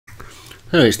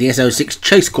So it's the SO6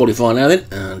 Chase Qualifier now then,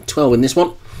 and 12 in this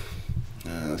one.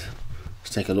 And let's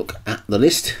take a look at the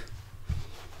list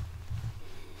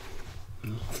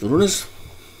of the runners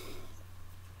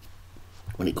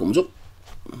when it comes up.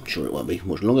 I'm sure it won't be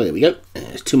much longer. There we go.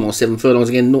 It's 2 miles 7 furlongs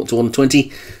again, 0 to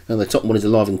 120. And the top one is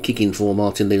alive and kicking for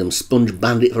Martin Leadham. Sponge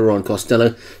Bandit for Ryan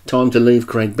Costello. Time to Leave,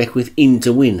 Craig Beckwith. In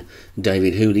to Win,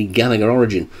 David Hooley. Gallagher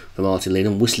Origin for Martin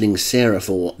Leadham. Whistling Sarah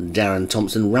for Darren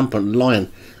Thompson. Rampant Lion,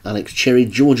 Alex Cherry.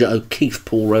 Georgia O'Keefe,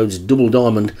 Paul Rhodes. Double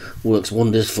Diamond works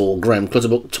wonders for Graham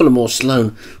Clutterbuck. Tullamore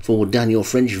Sloan for Daniel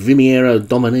French. Vimiero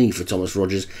Dominique for Thomas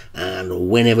Rogers. And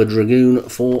Whenever Dragoon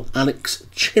for Alex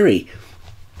Cherry.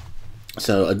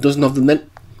 So a dozen of them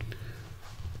then.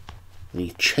 The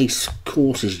chase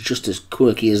course is just as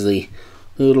quirky as the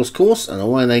hurdles course, and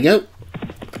away they go.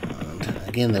 And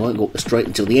again, they won't go up the straight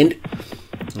until the end.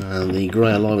 And the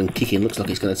grey alive and kicking looks like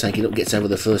it's going to take it up, gets over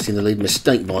the first in the lead.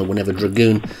 Mistake by Whenever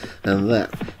Dragoon, and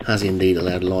that has indeed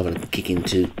allowed alive and kicking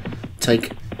to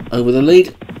take over the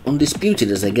lead undisputed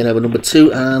as they get over number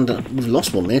 2. And we've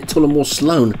lost one there. Tullamore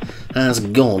Sloan has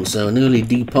gone, so an early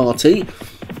departee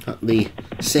at the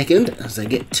second as they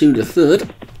get 2 to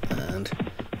third, and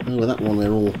over that one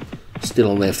they're all still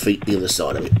on their feet the other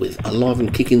side of it, with Alive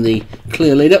and Kicking the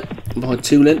clear leader by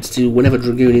 2 lengths to Whenever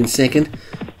Dragoon in second.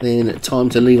 Then Time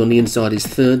to Leave on the inside is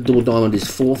third, Double Diamond is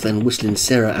fourth, and Whistling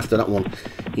Sarah after that one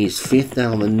is fifth.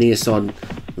 Down on the near side,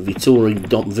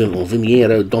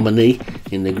 Vimiero Dominique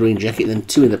in the green jacket, then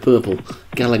 2 in the purple,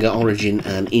 Gallagher Origin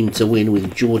and In to Win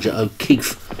with Georgia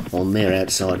O'Keefe on their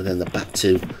outside, and then the back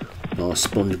 2 are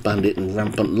Sponge Bandit and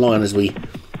Rampant Lion as we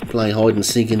play hide and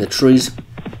seek in the trees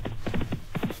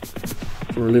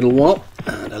for a little while.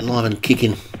 And Alive and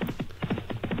Kicking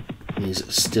is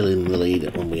still in the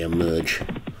lead when we emerge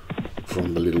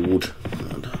from the little wood.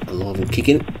 And Alive and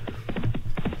Kicking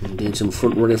and doing some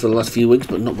front running for the last few weeks,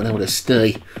 but not been able to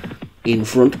stay in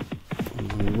front.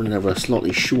 Running over a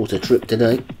slightly shorter trip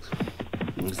today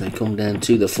as they come down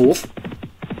to the 4th.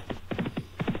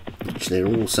 They're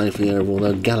all safely over,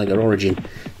 although Gallagher Origin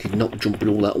did not jump it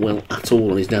all that well at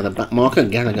all and is now the back marker.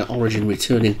 Gallagher Origin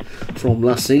returning from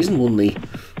last season, won the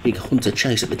big Hunter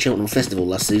Chase at the Cheltenham Festival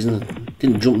last season.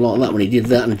 Didn't jump like that when he did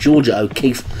that, and Georgia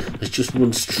O'Keefe has just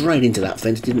run straight into that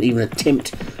fence, didn't even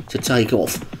attempt to take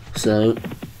off. So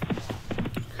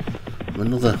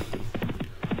another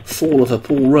fall for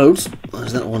Paul Rhodes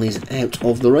as that one is out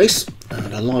of the race,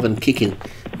 and Alive and Kicking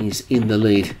is in the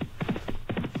lead.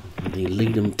 The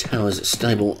Leadham Towers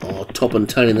stable are top and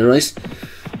tail in the race,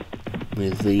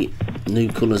 with the new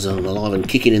colours on Alive and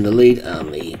Kicking in the lead,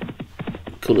 and the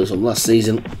colours from last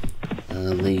season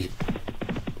and the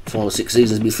 5 or 6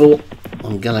 seasons before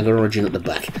on Gallagher Origin at the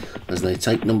back as they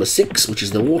take number 6, which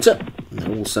is the water. And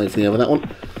they're all safely over that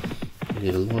one.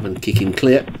 Give Alive and Kicking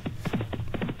clear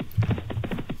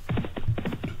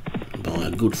by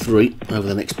a good 3 over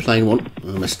the next plain one. A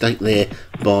mistake there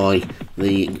by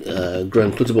the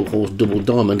Graham Clutterbuck horse Double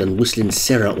Diamond, and Whistling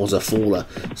Sarah was a faller.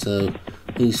 So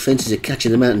these fences are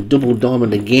catching them out, and Double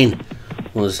Diamond again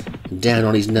was down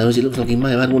on his nose. It looks like he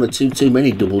may have had 1 or 2 too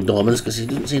many Double Diamonds, because he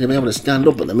doesn't seem to be able to stand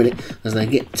up at the minute as they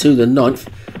get to the 9th.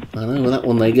 And over that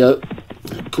one they go.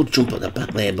 Good jump at the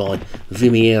back there by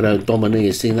Vimiero Dominique.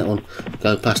 Has seen that one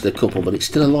go past a couple, but it's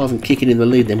still Alive and Kicking in the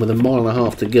lead then with 1.5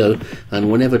 miles to go,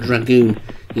 and Whenever Dragoon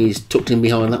is tucked in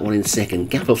behind that one in second.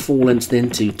 Gap of 4 lengths then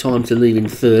to Time to Leave in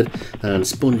third, and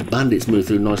Sponge Bandits move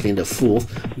through nicely into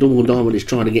 4th. Double Diamond is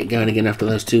trying to get going again after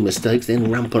those 2 mistakes. Then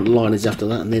Rampant Lion is after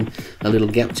that, and then a little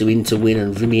gap to In to Win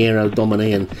and Vimiero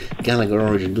Dominique, and Gallagher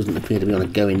Origin doesn't appear to be on a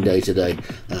going day today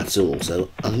at all. So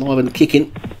Alive and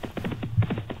Kicking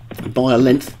by a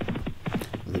length.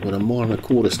 They've got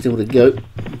 1.25 miles still to go.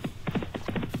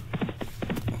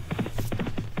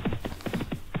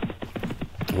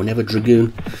 Whenever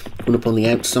Dragoon coming up on the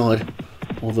outside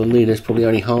of the leaders, probably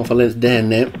only half a length down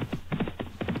now.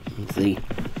 The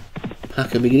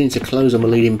pack are beginning to close on the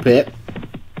leading pair.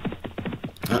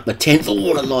 At the 10th,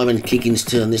 Alive and Kicking's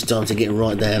turn this time to get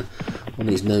right down on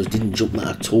his nose. Didn't jump that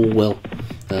at all well,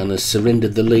 and has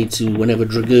surrendered the lead to Whenever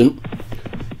Dragoon.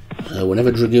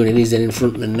 Whenever Dragoon it is then in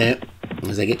front of them now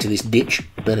as they get to this ditch.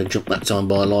 Better jump that time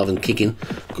by Alive and Kicking.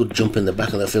 Good jump in the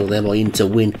back of the field there by In to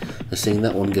Win. I've seen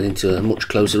that one get into a much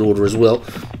closer order as well.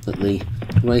 But the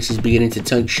race is beginning to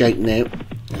take shape now.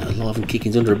 Alive and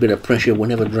Kicking's under a bit of pressure.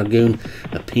 Whenever Dragoon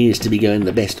appears to be going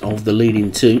the best of the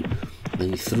leading 2.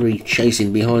 The 3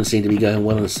 chasing behind seem to be going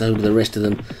well, and so do the rest of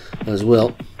them as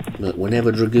well. But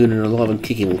Whenever Dragoon and Alive and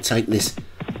Kicking will take this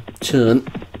turn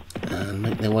and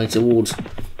make their way towards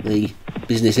the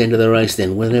business end of the race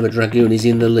then. Whenever Dragoon is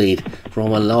in the lead,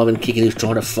 from Alive and Kicking, who's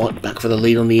trying to fight back for the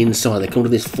lead on the inside. They come to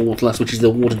this fourth last, which is the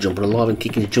water jump, and Alive and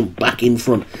Kicking has jumped back in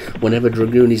front whenever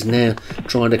Dragoon is now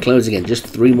trying to close again. Just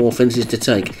 3 more fences to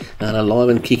take, and Alive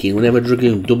and Kicking whenever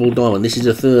Dragoon, Double Diamond, this is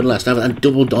the third last, and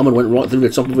Double Diamond went right through the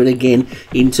top of it again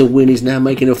into win. Is now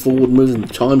making a forward move,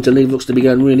 and Time to Leave looks to be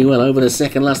going really well. Over the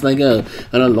second last they go,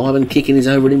 and Alive and Kicking is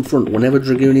over in front whenever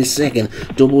Dragoon is second.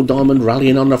 Double Diamond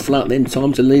rallying on the flat, then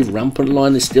Time to Leave, Rampant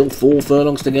Line. There's still 4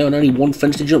 furlongs to go and only 1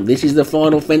 fence to jump. This is the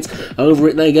final fence. Over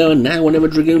it they go, and now whenever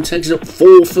Dragoon takes it up,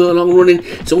 4 furlong running.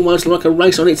 It's almost like a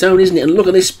race on its own, isn't it? And look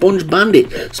at this Sponge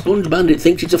Bandit. Sponge Bandit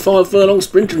thinks it's a 5 furlong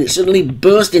sprinter, and it suddenly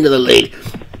burst into the lead.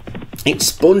 It's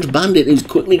Sponge Bandit who's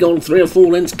quickly gone 3 or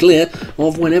 4 lengths clear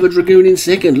of whenever Dragoon in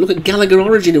second. Look at Gallagher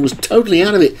Origin, who was totally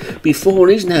out of it before,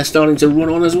 and is now starting to run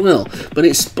on as well. But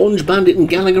it's Sponge Bandit and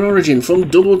Gallagher Origin from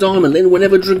Double Diamond, then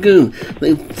whenever Dragoon.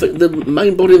 The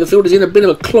main body of the field is in a bit of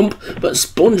a clump, but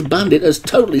Sponge Bandit has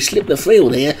totally slipped the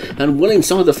field here, and well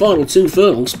inside the final 2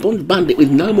 furlongs. Sponge Bandit, with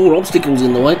no more obstacles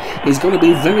in the way, is going to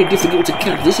be very difficult to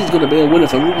catch. This is going to be a winner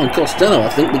for Ryan Costello, I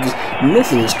think, because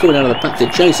nothing is coming out of the pack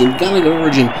to chase him. Gallagher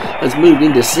Origin has moved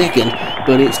into second,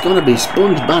 but it's going to be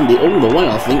Sponge Bandit all the way,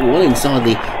 I think, well inside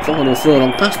the final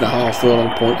furlong, past the half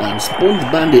furlong point, and Sponge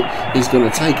Bandit is going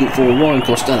to take it for Ryan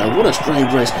Costello. What a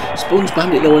strange race. Sponge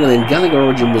Bandit the winner, then Gallagher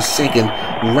Origin was second,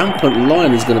 Rampant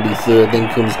Lion is going to be third, then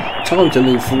comes Time to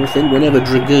Leave fourth, then whenever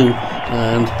Dragoon,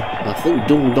 and I think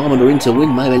Double Diamond are in to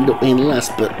win, may end up being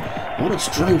last, but what a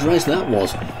strange race that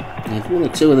was. With 1 or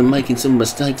 2 of them making some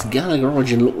mistakes, Gallagher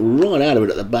Origin looked right out of it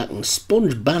at the back, and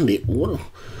Sponge Bandit,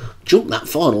 jumped that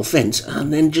final fence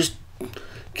and then just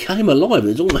came alive. It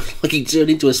was almost like he turned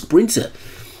into a sprinter.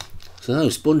 So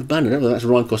Sponge Bandit, that's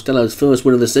Ryan Costello's first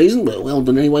win of the season, but well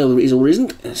done anyway, whether it is or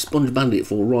isn't. Sponge Bandit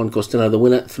for Ryan Costello, the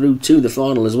winner, through to the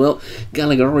final as well.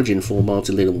 Gallagher Origin for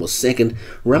Martin Lydon was second.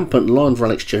 Rampant Lion for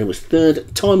Alex Cherry was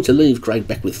third. Time to Leave, Craig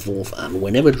Beck with fourth, and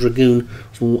Whenever Dragoon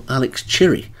for Alex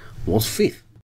Cherry was fifth.